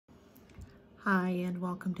Hi, and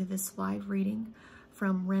welcome to this live reading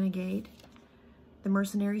from Renegade, the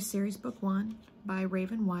Mercenaries series, book 1 by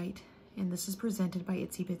Raven White, and this is presented by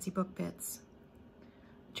Itsy Bitsy Book Bits.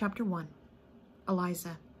 Chapter 1,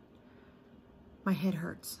 Eliza. My head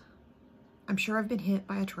hurts. I'm sure I've been hit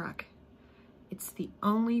by a truck. It's the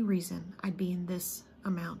only reason I'd be in this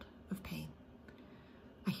amount of pain.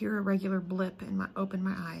 I hear a regular blip and open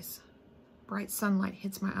my eyes. Bright sunlight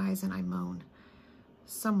hits my eyes and I moan.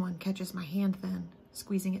 Someone catches my hand then,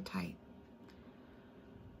 squeezing it tight.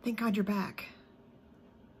 Thank God you're back.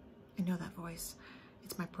 I know that voice.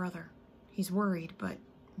 It's my brother. He's worried, but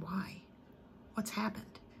why? What's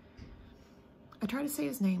happened? I try to say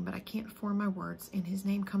his name, but I can't form my words, and his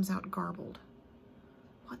name comes out garbled.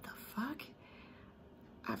 What the fuck?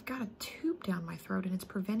 I've got a tube down my throat, and it's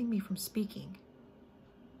preventing me from speaking.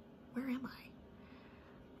 Where am I?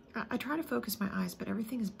 I try to focus my eyes, but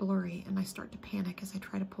everything is blurry, and I start to panic as I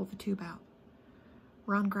try to pull the tube out.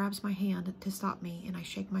 Ron grabs my hand to stop me, and I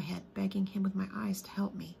shake my head, begging him with my eyes to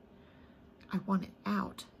help me. I want it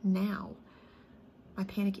out, now. My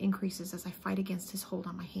panic increases as I fight against his hold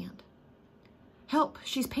on my hand. Help!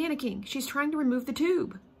 She's panicking! She's trying to remove the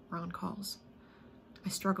tube! Ron calls. I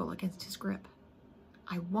struggle against his grip.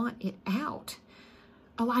 I want it out.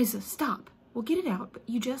 Eliza, stop! We'll get it out, but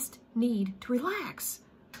you just need to relax.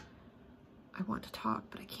 I want to talk,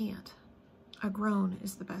 but I can't. A groan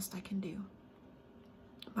is the best I can do.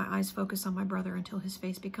 My eyes focus on my brother until his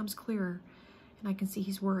face becomes clearer, and I can see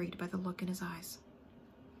he's worried by the look in his eyes.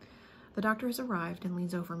 The doctor has arrived and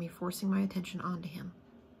leans over me, forcing my attention onto him.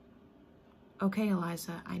 Okay,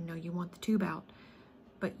 Eliza, I know you want the tube out,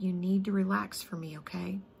 but you need to relax for me,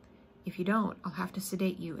 okay? If you don't, I'll have to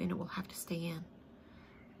sedate you, and it will have to stay in.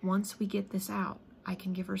 Once we get this out, I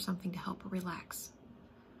can give her something to help her relax.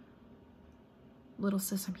 Little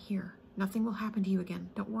sis, I'm here. Nothing will happen to you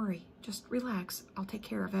again. Don't worry. Just relax. I'll take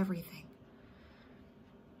care of everything.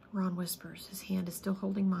 Ron whispers. His hand is still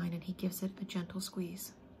holding mine, and he gives it a gentle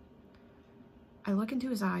squeeze. I look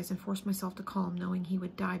into his eyes and force myself to calm, knowing he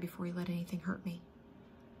would die before he let anything hurt me.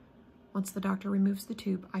 Once the doctor removes the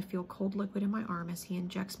tube, I feel cold liquid in my arm as he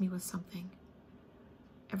injects me with something.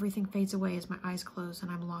 Everything fades away as my eyes close,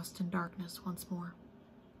 and I'm lost in darkness once more.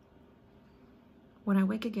 When I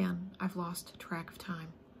wake again, I've lost track of time.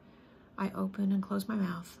 I open and close my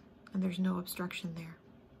mouth, and there's no obstruction there.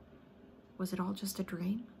 Was it all just a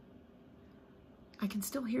dream? I can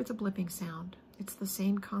still hear the blipping sound. It's the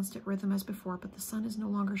same constant rhythm as before, but the sun is no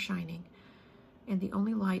longer shining, and the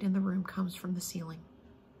only light in the room comes from the ceiling.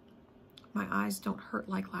 My eyes don't hurt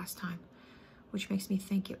like last time, which makes me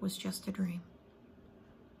think it was just a dream.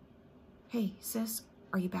 Hey, sis,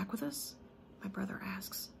 are you back with us? My brother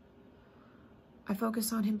asks. I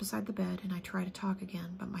focus on him beside the bed, and I try to talk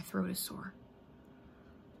again, but my throat is sore.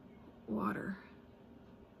 Water.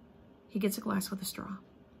 He gets a glass with a straw.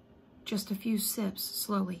 Just a few sips,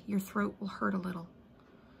 slowly. Your throat will hurt a little.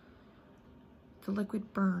 The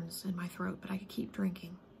liquid burns in my throat, but I can keep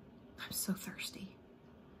drinking. I'm so thirsty.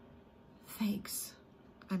 Thanks,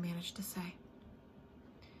 I manage to say.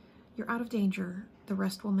 You're out of danger. The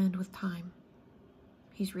rest will mend with time.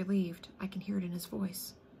 He's relieved. I can hear it in his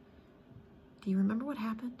voice. Do you remember what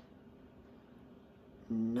happened?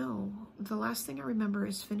 No. The last thing I remember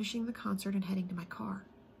is finishing the concert and heading to my car.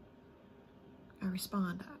 I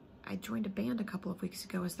respond. I joined a band a couple of weeks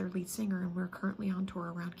ago as their lead singer, and we're currently on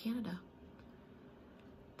tour around Canada.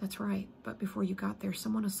 That's right, but before you got there,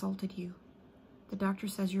 someone assaulted you. The doctor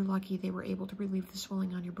says you're lucky they were able to relieve the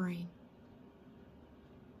swelling on your brain.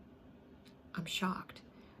 I'm shocked.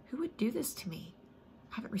 Who would do this to me?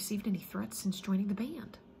 I haven't received any threats since joining the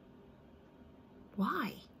band.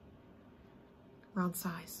 Why? Ron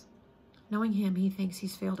sighs. Knowing him, he thinks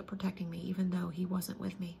he's failed at protecting me, even though he wasn't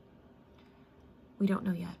with me. We don't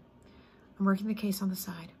know yet. I'm working the case on the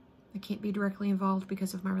side. I can't be directly involved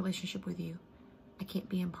because of my relationship with you. I can't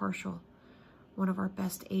be impartial. One of our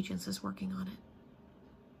best agents is working on it.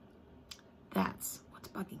 That's what's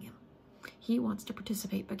bugging him. He wants to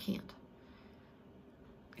participate but can't.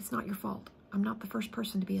 It's not your fault. I'm not the first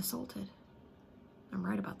person to be assaulted. I'm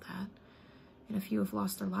right about that. And a few have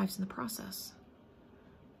lost their lives in the process.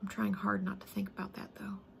 I'm trying hard not to think about that,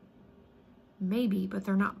 though. Maybe, but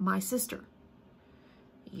they're not my sister.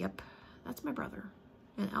 Yep, that's my brother.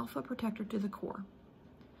 An alpha protector to the core.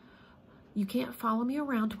 You can't follow me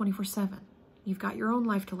around 24/7. You've got your own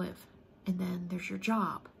life to live. And then there's your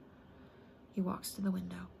job. He walks to the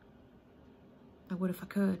window. I would if I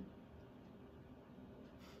could.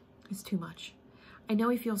 It's too much. I know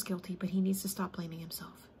he feels guilty, but he needs to stop blaming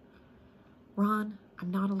himself. Ron,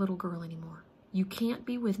 I'm not a little girl anymore. You can't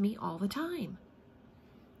be with me all the time.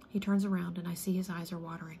 He turns around and I see his eyes are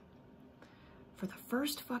watering. For the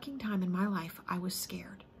first fucking time in my life, I was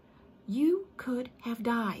scared. You could have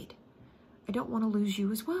died. I don't want to lose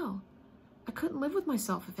you as well. I couldn't live with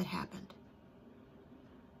myself if it happened.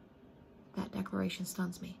 That declaration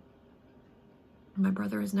stuns me. My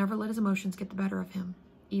brother has never let his emotions get the better of him,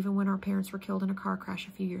 even when our parents were killed in a car crash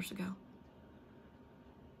a few years ago.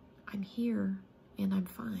 I'm here and I'm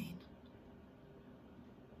fine.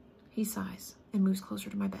 He sighs and moves closer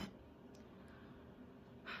to my bed.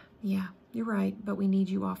 Yeah, you're right, but we need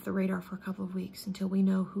you off the radar for a couple of weeks until we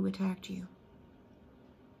know who attacked you.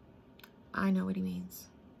 I know what he means.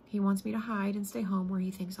 He wants me to hide and stay home where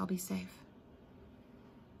he thinks I'll be safe.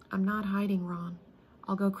 I'm not hiding, Ron.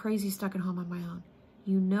 I'll go crazy stuck at home on my own.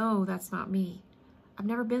 You know that's not me. I've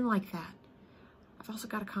never been like that. I've also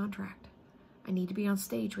got a contract. I need to be on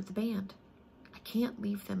stage with the band. I can't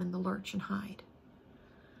leave them in the lurch and hide.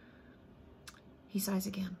 He sighs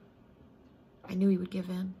again. I knew he would give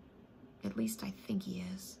in. At least I think he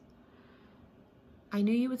is. I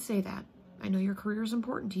knew you would say that. I know your career is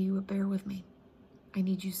important to you, but bear with me. I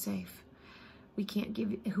need you safe. We can't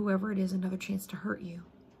give whoever it is another chance to hurt you.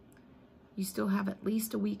 You still have at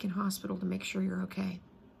least a week in hospital to make sure you're okay.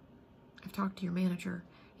 I've talked to your manager.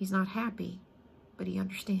 He's not happy, but he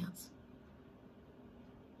understands.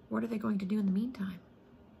 What are they going to do in the meantime?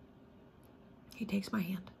 He takes my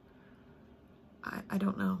hand. I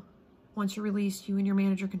don't know. Once you're released, you and your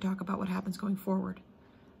manager can talk about what happens going forward.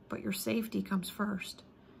 But your safety comes first.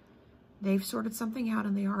 They've sorted something out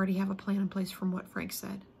and they already have a plan in place from what Frank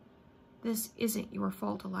said. This isn't your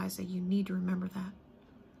fault, Eliza. You need to remember that.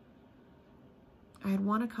 I had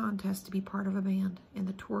won a contest to be part of a band, and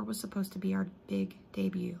the tour was supposed to be our big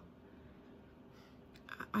debut.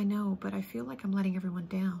 I know, but I feel like I'm letting everyone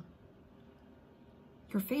down.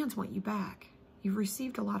 Your fans want you back. You've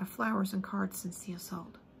received a lot of flowers and cards since the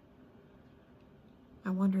assault.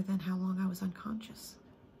 I wonder then how long I was unconscious.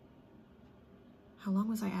 How long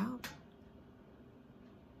was I out?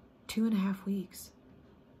 2.5 weeks.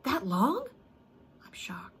 That long? I'm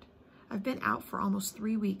shocked. I've been out for almost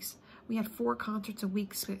 3 weeks. We had 4 concerts a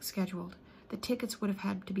week scheduled. The tickets would have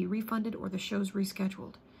had to be refunded or the shows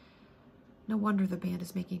rescheduled. No wonder the band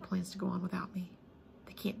is making plans to go on without me.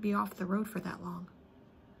 They can't be off the road for that long.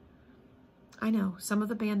 I know, some of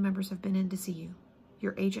the band members have been in to see you.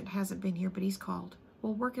 Your agent hasn't been here, but he's called.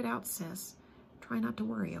 We'll work it out, sis. Try not to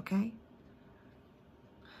worry, okay?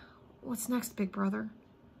 What's next, big brother?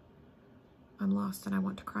 I'm lost and I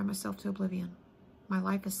want to cry myself to oblivion. My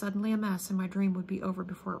life is suddenly a mess and my dream would be over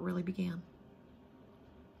before it really began.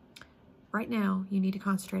 Right now, you need to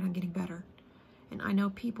concentrate on getting better. And I know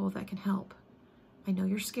people that can help. I know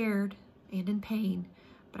you're scared and in pain,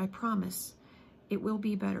 but I promise it will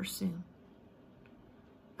be better soon.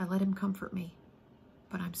 I let him comfort me,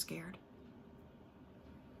 but I'm scared.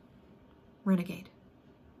 Renegade.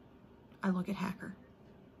 I look at Hacker.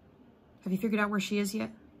 Have you figured out where she is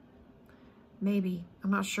yet? Maybe.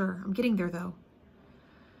 I'm not sure. I'm getting there, though.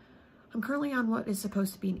 I'm currently on what is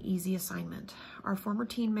supposed to be an easy assignment. Our former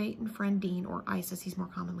teammate and friend Dean, or Ice as he's more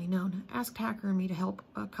commonly known, asked Hacker and me to help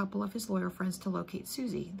a couple of his lawyer friends to locate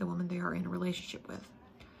Susie, the woman they are in a relationship with.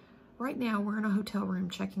 Right now, we're in a hotel room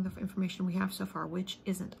checking the information we have so far, which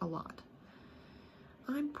isn't a lot.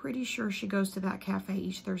 I'm pretty sure she goes to that cafe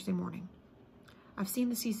each Thursday morning. I've seen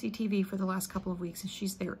the CCTV for the last couple of weeks, and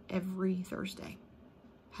she's there every Thursday.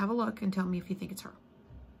 Have a look and tell me if you think it's her.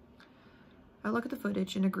 I look at the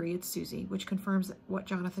footage and agree it's Susie, which confirms what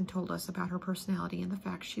Jonathan told us about her personality and the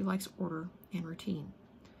fact she likes order and routine.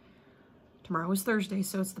 Tomorrow is Thursday,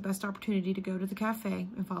 so it's the best opportunity to go to the cafe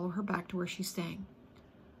and follow her back to where she's staying.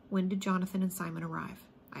 When did Jonathan and Simon arrive?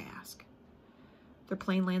 I ask. Their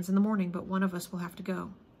plane lands in the morning, but one of us will have to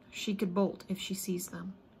go. She could bolt if she sees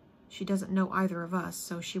them. She doesn't know either of us,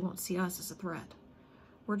 so she won't see us as a threat.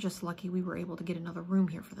 We're just lucky we were able to get another room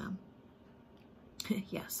here for them.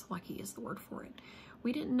 Yes, lucky is the word for it.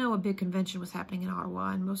 We didn't know a big convention was happening in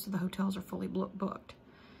Ottawa, and most of the hotels are fully booked.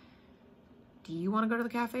 Do you want to go to the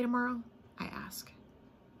cafe tomorrow? I ask.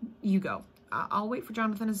 You go. I'll wait for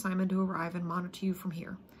Jonathan and Simon to arrive and monitor you from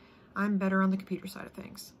here. I'm better on the computer side of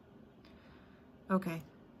things. Okay.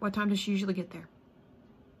 What time does she usually get there?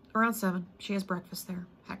 Around 7. She has breakfast there,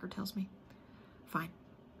 Hacker tells me. Fine.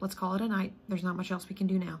 Let's call it a night. There's not much else we can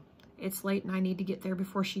do now. It's late and I need to get there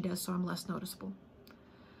before she does, so I'm less noticeable.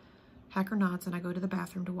 Hacker nods and I go to the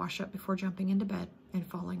bathroom to wash up before jumping into bed and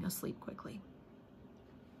falling asleep quickly.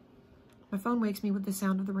 My phone wakes me with the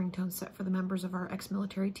sound of the ringtone set for the members of our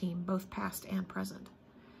ex-military team, both past and present.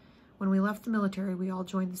 When we left the military, we all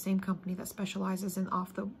joined the same company that specializes in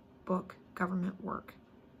off-the-book government work.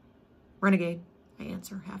 Renegade, I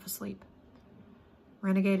answer, half asleep.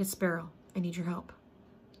 Renegade, it's Sparrow. I need your help.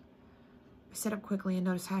 I sit up quickly and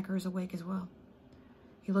notice Hacker is awake as well.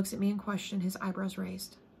 He looks at me in question, his eyebrows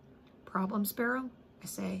raised. Problem, Sparrow? I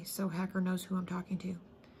say, so Hacker knows who I'm talking to.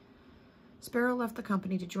 Sparrow left the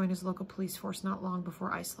company to join his local police force not long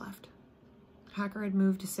before Ice left. Hacker had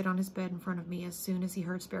moved to sit on his bed in front of me as soon as he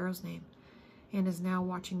heard Sparrow's name, and is now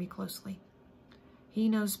watching me closely. He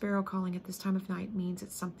knows Sparrow calling at this time of night means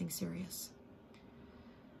it's something serious.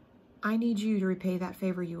 I need you to repay that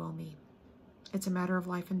favor you owe me. It's a matter of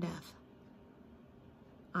life and death.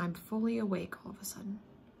 I'm fully awake all of a sudden.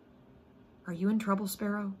 Are you in trouble,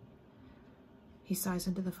 Sparrow? He sighs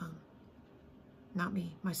into the phone. Not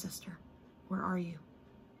me, my sister. Where are you?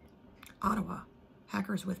 Ottawa.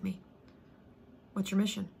 Hacker's with me. What's your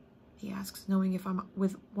mission? He asks, knowing if I'm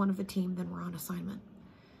with one of the team, then we're on assignment.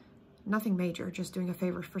 Nothing major, just doing a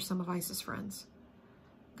favor for some of Ice's friends.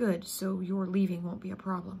 Good, so your leaving won't be a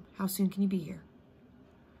problem. How soon can you be here?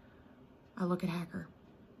 I look at Hacker.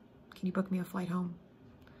 Can you book me a flight home?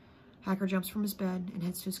 Hacker jumps from his bed and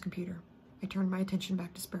heads to his computer. I turn my attention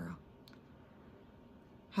back to Sparrow.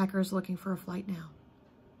 Hacker is looking for a flight now.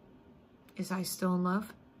 Is Ice still in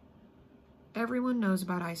love? Everyone knows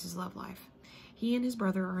about Ice's love life. He and his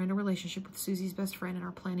brother are in a relationship with Susie's best friend and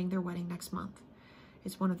are planning their wedding next month.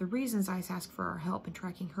 It's one of the reasons Ice asked for our help in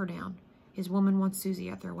tracking her down. His woman wants Susie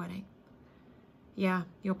at their wedding. Yeah,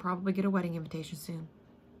 you'll probably get a wedding invitation soon.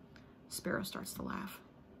 Sparrow starts to laugh.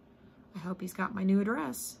 I hope he's got my new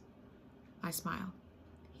address. I smile.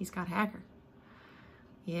 He's got Hacker.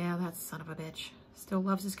 Yeah, that son of a bitch. Still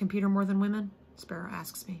loves his computer more than women? Sparrow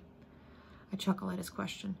asks me. I chuckle at his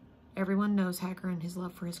question. Everyone knows Hacker and his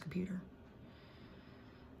love for his computer.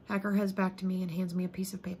 Hacker heads back to me and hands me a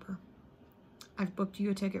piece of paper. I've booked you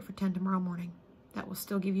a ticket for 10 tomorrow morning. That will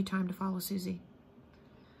still give you time to follow Susie.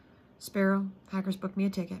 Sparrow, Hacker's booked me a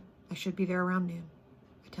ticket. I should be there around noon.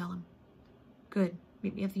 I tell him. Good.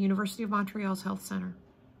 Meet me at the University of Montreal's Health Center.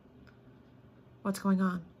 What's going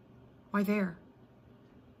on? Why there?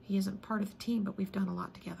 He isn't part of the team, but we've done a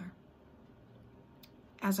lot together.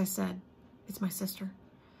 As I said, it's my sister.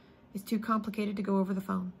 It's too complicated to go over the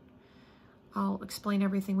phone. I'll explain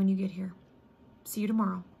everything when you get here. See you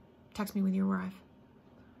tomorrow. Text me when you arrive.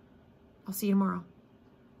 I'll see you tomorrow.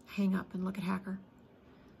 I hang up and look at Hacker.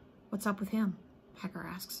 What's up with him? Hacker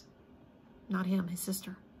asks. Not him, his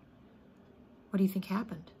sister. What do you think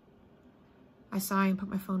happened? I sigh and put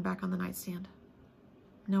my phone back on the nightstand.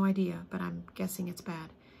 No idea, but I'm guessing it's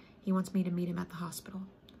bad. He wants me to meet him at the hospital.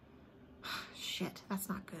 Shit, that's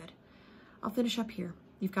not good. I'll finish up here.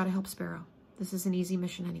 You've got to help Sparrow. This is an easy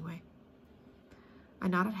mission anyway. I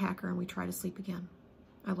nod at Hacker and we try to sleep again.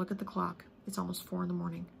 I look at the clock. It's almost 4 in the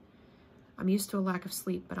morning. I'm used to a lack of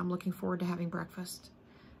sleep, but I'm looking forward to having breakfast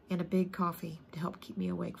and a big coffee to help keep me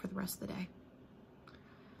awake for the rest of the day.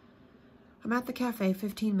 I'm at the cafe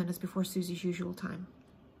 15 minutes before Susie's usual time.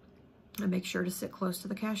 I make sure to sit close to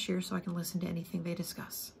the cashier so I can listen to anything they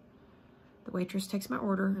discuss. The waitress takes my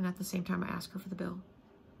order, and at the same time I ask her for the bill.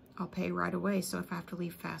 I'll pay right away, so if I have to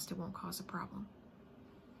leave fast, it won't cause a problem.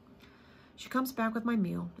 She comes back with my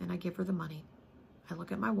meal, and I give her the money. I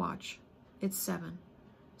look at my watch. It's 7.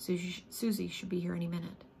 Susie should be here any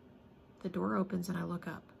minute. The door opens, and I look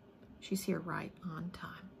up. She's here right on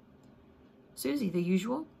time. Susie, the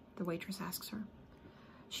usual? The waitress asks her.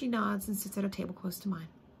 She nods and sits at a table close to mine.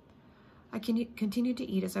 I continue to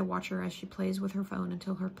eat as I watch her as she plays with her phone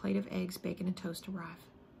until her plate of eggs, bacon, and toast arrive.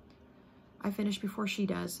 I finish before she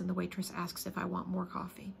does, and the waitress asks if I want more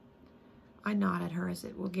coffee. I nod at her as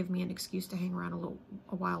it will give me an excuse to hang around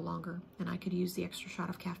a while longer, and I could use the extra shot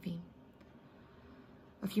of caffeine.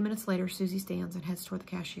 A few minutes later, Susie stands and heads toward the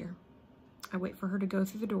cashier. I wait for her to go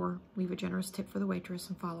through the door, leave a generous tip for the waitress,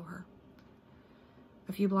 and follow her.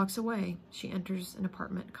 A few blocks away, she enters an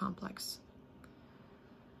apartment complex.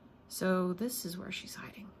 So this is where she's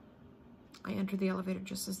hiding. I enter the elevator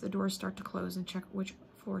just as the doors start to close and check which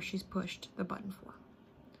floor she's pushed the button for.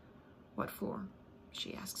 What floor?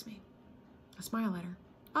 She asks me. I smile at her.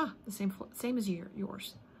 Ah, the same as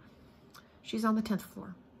yours. She's on the 10th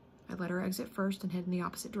floor. I let her exit first and head in the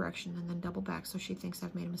opposite direction and then double back so she thinks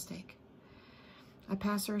I've made a mistake. I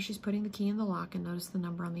pass her as she's putting the key in the lock and notice the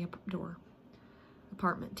number on the door.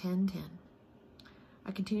 Apartment 1010.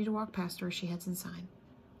 I continue to walk past her as she heads inside.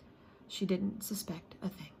 She didn't suspect a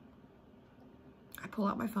thing. I pull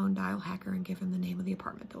out my phone, dial Hacker, and give him the name of the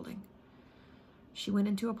apartment building. She went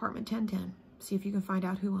into apartment 1010. See if you can find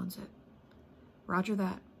out who owns it. Roger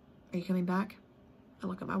that. Are you coming back? I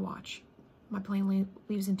look at my watch. My plane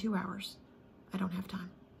leaves in 2 hours. I don't have time.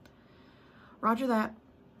 Roger that.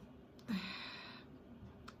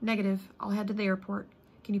 Negative. I'll head to the airport.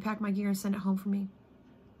 Can you pack my gear and send it home for me?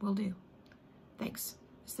 Will do. Thanks.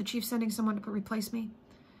 Is the chief sending someone to replace me?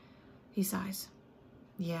 He sighs.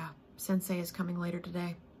 Yeah, Sensei is coming later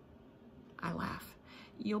today. I laugh.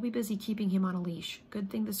 You'll be busy keeping him on a leash. Good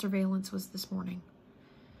thing the surveillance was this morning.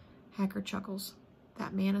 Hacker chuckles.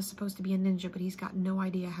 That man is supposed to be a ninja, but he's got no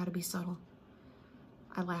idea how to be subtle.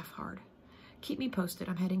 I laugh hard. Keep me posted.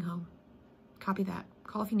 I'm heading home. Copy that.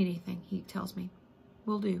 Call if you need anything, he tells me.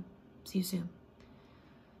 Will do. See you soon.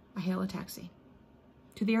 I hail a taxi.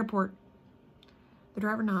 To the airport. The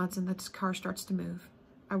driver nods and the car starts to move.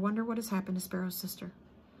 I wonder what has happened to Sparrow's sister.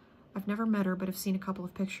 I've never met her, but have seen a couple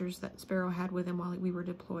of pictures that Sparrow had with him while we were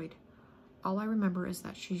deployed. All I remember is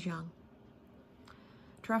that she's young.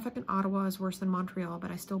 Traffic in Ottawa is worse than Montreal,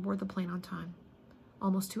 but I still board the plane on time.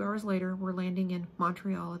 Almost 2 hours later, we're landing in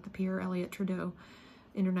Montreal at the Pierre Elliott Trudeau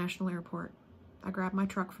International Airport. I grab my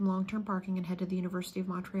truck from long-term parking and head to the University of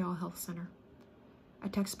Montreal Health Center. I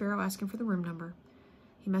text Sparrow asking for the room number.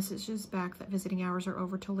 He messages back that visiting hours are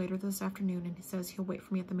over till later this afternoon, and he says he'll wait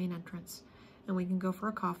for me at the main entrance, and we can go for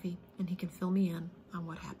a coffee, and he can fill me in on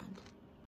what happened.